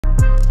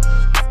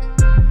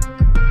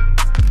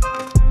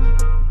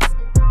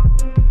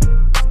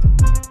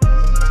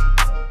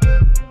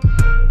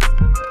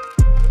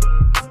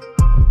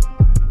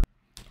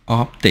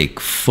Optic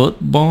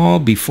Football.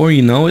 Before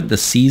you know it, the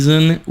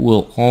season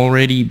will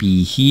already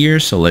be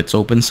here. So let's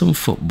open some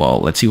football.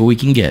 Let's see what we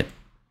can get.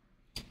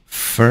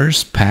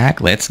 First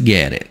pack, let's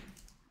get it.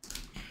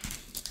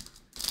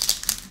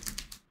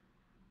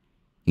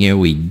 Here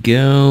we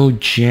go.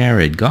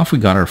 Jared Goff. We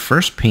got our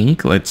first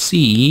pink. Let's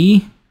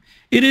see.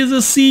 It is a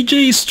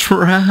CJ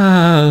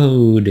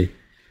Stroud.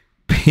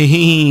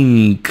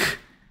 Pink.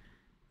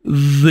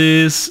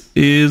 This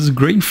is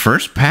great.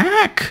 First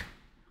pack.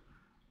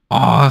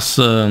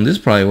 Awesome. This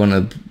is probably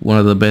one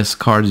of the best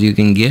cards you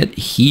can get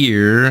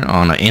here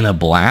in a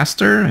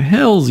blaster.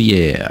 Hells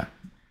yeah.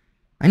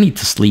 I need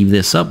to sleeve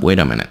this up. Wait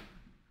a minute.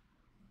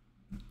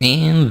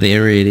 And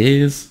there it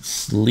is,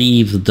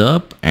 sleeved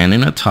up and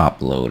in a top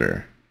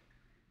loader.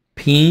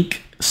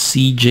 Pink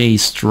CJ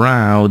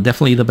Stroud,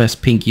 definitely the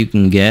best pink you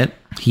can get.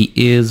 He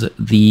is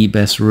the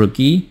best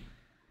rookie,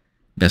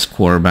 best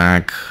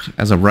quarterback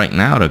as of right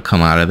now to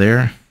come out of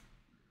there.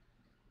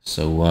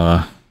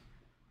 So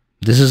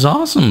this is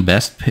awesome.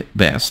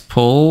 Best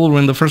pull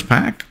in the first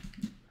pack.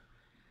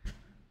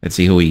 Let's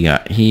see who we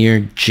got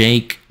here.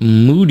 Jake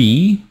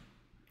Moody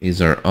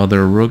is our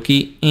other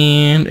rookie.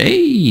 And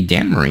hey,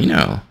 Dan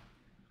Marino.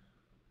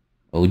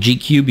 OG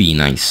QB,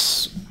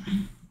 nice.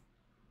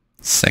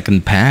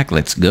 Second pack,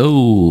 let's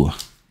go.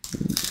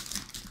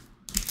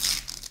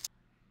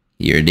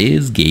 Here it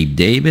is, Gabe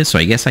Davis. So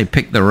I guess I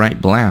picked the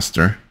right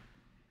blaster.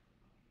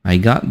 I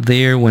got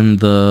there when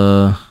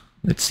the...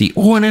 Let's see.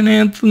 Oh, and an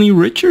Anthony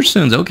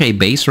Richardson's. Okay,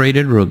 base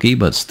rated rookie,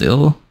 but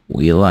still,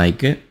 we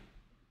like it.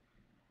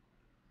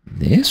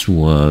 This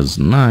was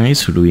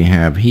nice. Who do we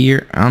have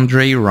here?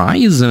 Andre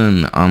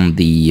Rison on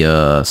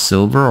the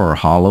silver or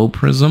hollow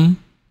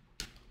prism.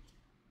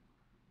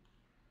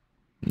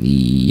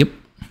 Yep.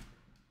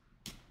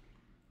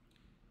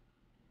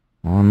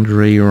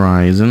 Andre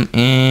Rison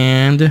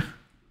and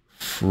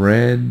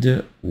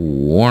Fred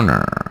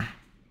Warner.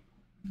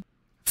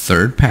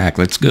 Third pack,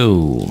 let's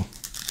go.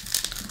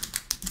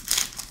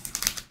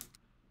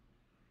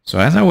 So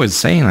as I was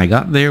saying, I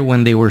got there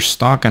when they were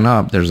stocking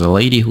up. There's a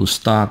lady who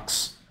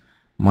stocks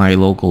my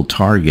local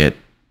Target.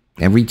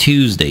 Every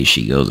Tuesday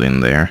she goes in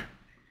there.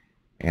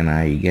 And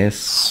I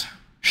guess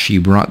she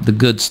brought the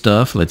good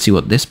stuff. Let's see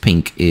what this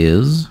pink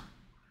is.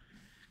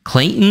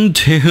 Clayton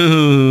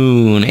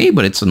Tune. Hey,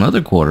 but it's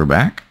another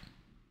quarterback.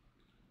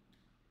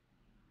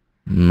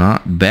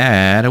 Not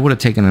bad. I would have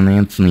taken an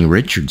Anthony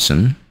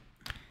Richardson.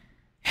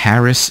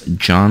 Harris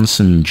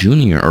Johnson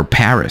Jr. or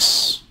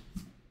Paris.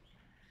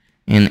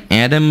 And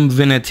Adam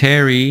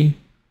Vinatieri.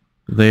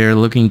 They're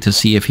looking to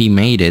see if he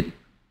made it.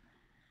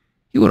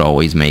 He would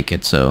always make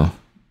it, so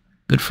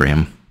good for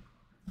him.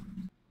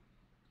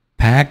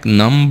 Pack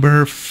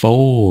number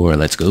 4.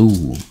 Let's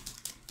go.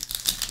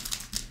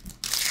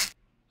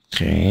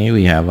 Okay,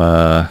 we have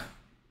I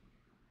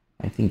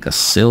think a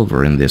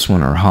silver in this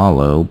one, or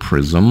hollow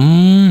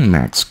prism.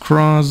 Max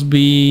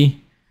Crosby.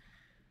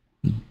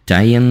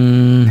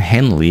 Diane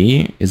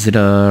Henley. Is it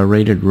a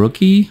rated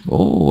rookie?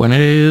 Oh, and it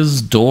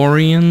is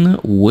Dorian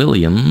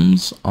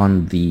Williams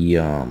on the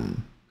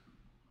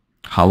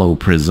hollow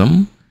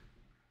prism.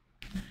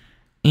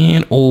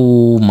 And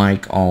oh,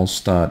 Mike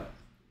Allstott.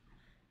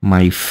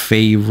 My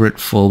favorite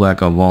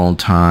fullback of all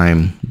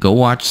time. Go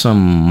watch some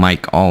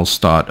Mike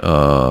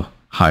Allstott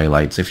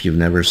highlights if you've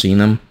never seen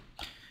them.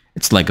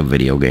 It's like a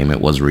video game.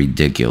 It was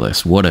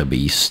ridiculous. What a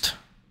beast.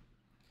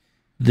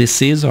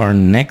 This is our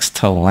next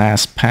to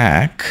last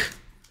pack.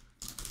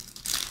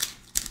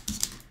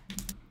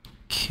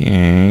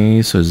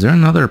 Okay, so is there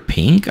another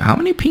pink? How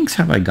many pinks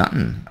have I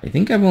gotten? I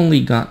think I've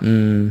only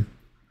gotten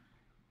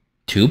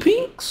 2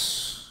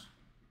 pinks?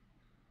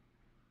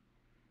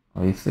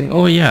 I think,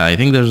 oh yeah, I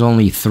think there's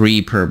only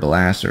 3 per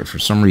blaster. For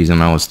some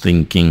reason I was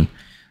thinking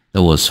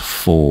there was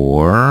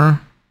 4.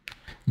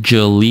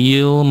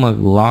 Jaleel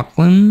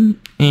McLaughlin,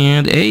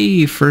 and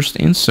a first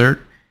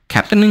insert,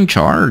 captain in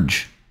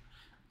charge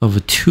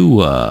of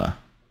Tua.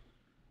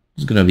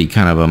 It's going to be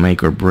kind of a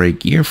make or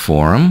break year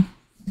for him.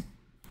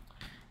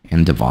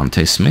 And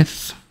Devontae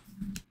Smith.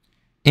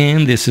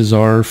 And this is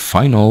our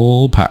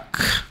final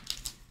pack.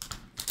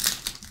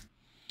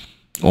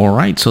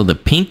 Alright, so the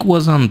pink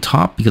was on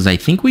top because I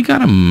think we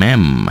got a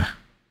mem.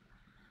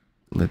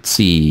 Let's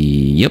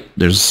see. Yep,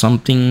 there's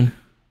something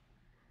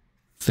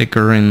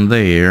thicker in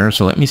there.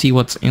 So let me see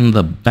what's in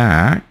the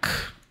back.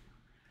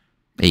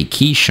 A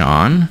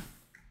Keyshawn.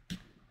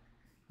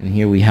 And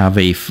here we have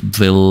a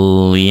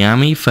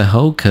Viliami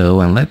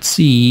Fehoko. And let's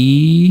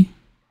see.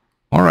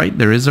 Alright,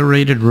 there is a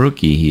rated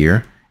rookie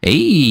here.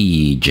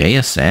 Hey,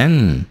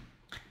 JSN.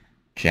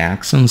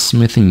 Jackson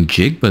Smith and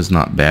Jigba's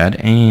not bad.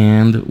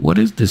 And what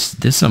is this?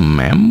 This a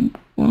mem?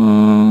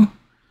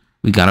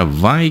 We got a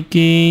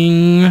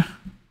Viking.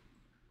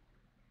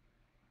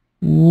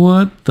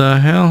 What the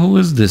hell? Who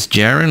is this?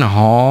 Jaren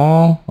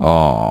Hall?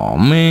 Oh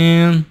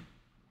man.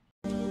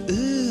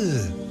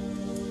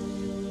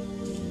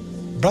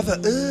 Brother,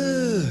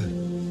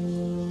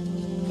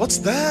 what's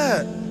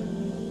that?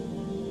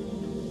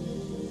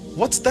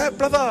 What's that,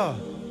 brother?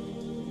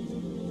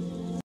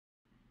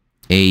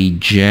 A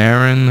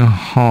Jaren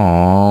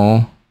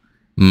Hall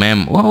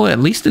Well, at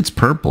least it's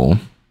purple,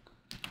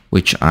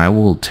 which I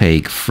will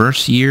take.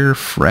 First year,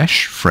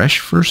 fresh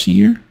first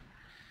year.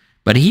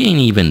 But he ain't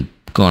even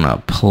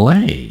gonna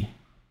play.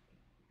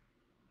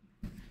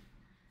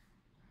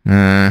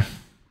 Well,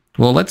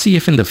 let's see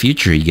if in the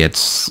future he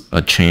gets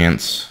a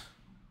chance.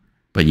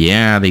 But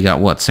yeah, they got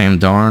what? Sam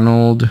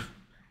Darnold.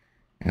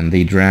 And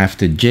they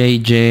drafted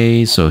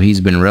JJ, so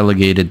he's been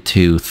relegated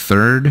to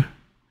 3rd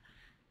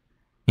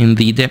in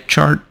the depth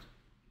chart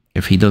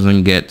if he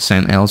doesn't get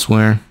sent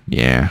elsewhere.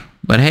 Yeah,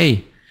 but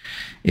hey,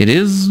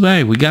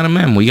 hey, we got a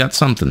mem, we got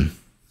something.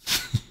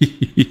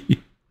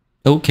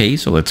 Okay,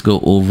 so let's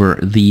go over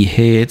the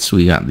hits.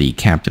 We got the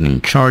captain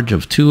in charge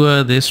of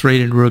Tua. This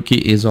rated rookie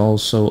is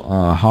also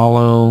a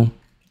hollow.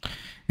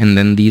 And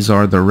then these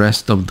are the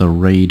rest of the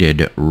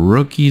rated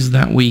rookies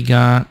that we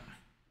got.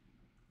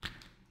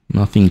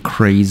 Nothing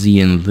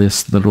crazy in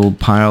this little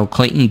pile.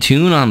 Clayton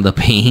Tune on the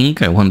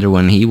pink. I wonder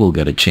when he will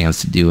get a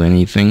chance to do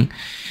anything.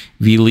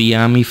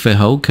 Viliami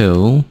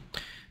Fehoko.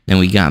 Then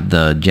we got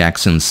the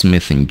Jackson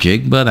Smith and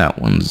Jigba. That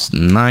one's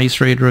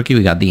nice rated rookie.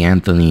 We got the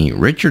Anthony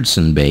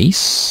Richardson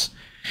base.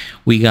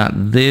 We got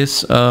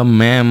this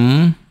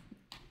mem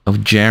of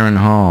Jaron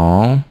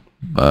Hall.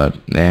 But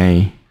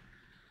hey.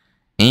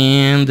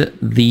 And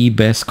the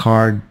best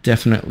card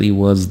definitely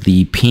was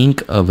the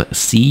pink of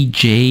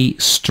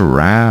CJ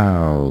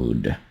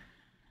Stroud.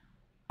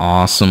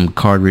 Awesome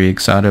card. Really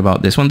excited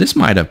about this one. This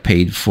might have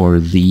paid for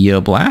the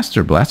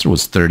blaster. Blaster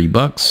was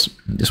 $30.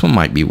 This one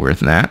might be worth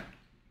that.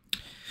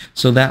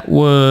 So that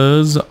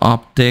was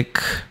Optic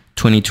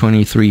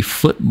 2023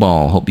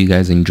 Football. Hope you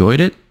guys enjoyed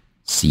it.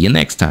 See you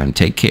next time.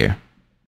 Take care.